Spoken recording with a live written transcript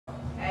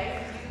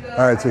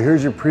All right, so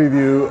here's your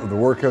preview of the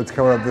workouts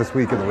coming up this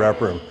week in the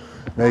rep room.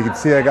 Now you can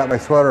see I got my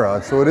sweater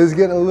on, so it is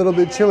getting a little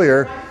bit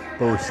chillier,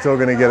 but we're still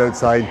gonna get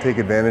outside and take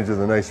advantage of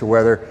the nicer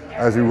weather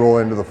as we roll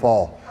into the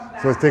fall.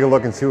 So let's take a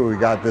look and see what we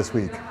got this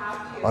week.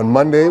 On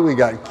Monday, we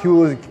got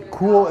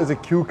cool as a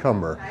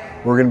cucumber.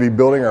 We're gonna be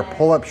building our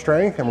pull-up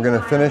strength, and we're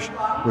gonna finish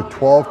with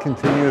 12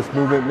 continuous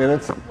movement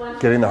minutes,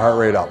 getting the heart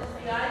rate up.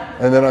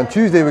 And then on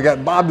Tuesday, we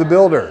got Bob the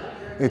Builder.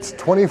 It's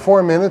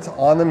 24 minutes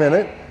on the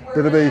minute,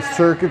 bit of a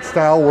circuit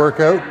style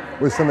workout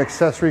with some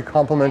accessory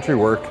complementary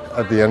work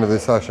at the end of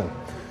this session.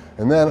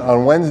 And then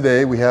on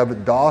Wednesday, we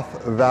have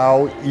Doth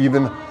Thou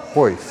Even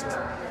Hoist,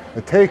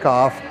 a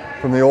takeoff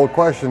from the old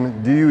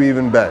question, do you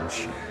even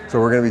bench? So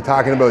we're gonna be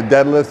talking about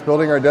deadlifts,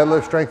 building our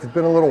deadlift strength. It's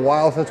been a little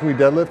while since we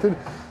deadlifted,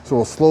 so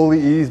we'll slowly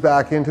ease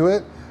back into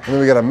it. And then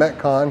we got a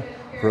Metcon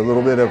for a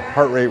little bit of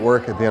heart rate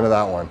work at the end of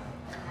that one.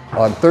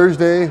 On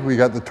Thursday, we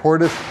got the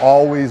Tortoise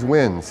Always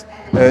Wins,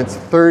 and it's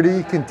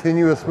 30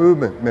 continuous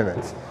movement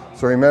minutes.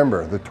 So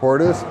remember, the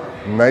Tortoise,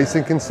 nice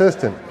and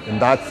consistent, and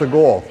that's the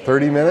goal.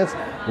 30 minutes,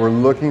 we're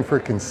looking for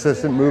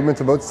consistent movements,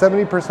 about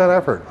 70%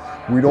 effort.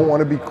 We don't want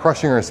to be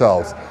crushing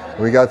ourselves. And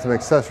we got some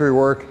accessory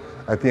work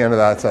at the end of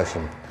that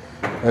session.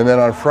 And then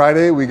on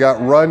Friday, we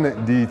got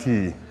Run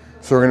DT.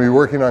 So we're gonna be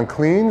working on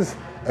cleans,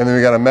 and then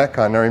we got a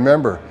Metcon. Now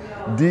remember,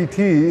 DT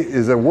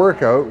is a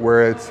workout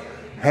where it's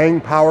hang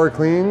power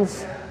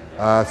cleans,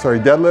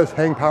 deadlifts,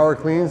 hang power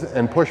cleans,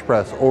 and push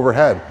press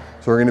overhead.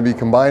 So we're gonna be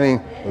combining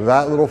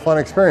that little fun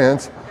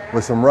experience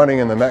with some running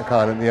in the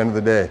Metcon at the end of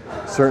the day.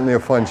 Certainly a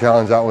fun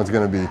challenge that one's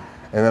gonna be.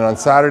 And then on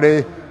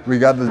Saturday, we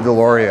got the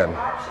DeLorean.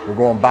 We're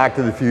going back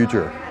to the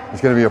future.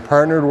 It's gonna be a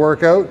partnered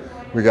workout.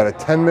 We got a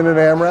 10-minute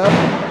AMRAP,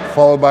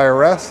 followed by a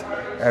rest,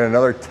 and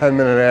another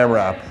 10-minute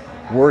AMRAP.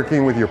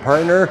 Working with your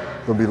partner,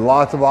 there'll be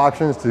lots of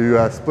options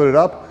to split it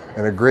up,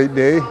 and a great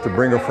day to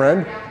bring a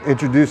friend,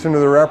 introduce them to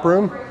the rep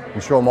room,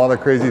 and show them all the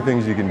crazy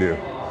things you can do.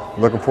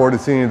 Looking forward to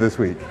seeing you this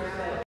week.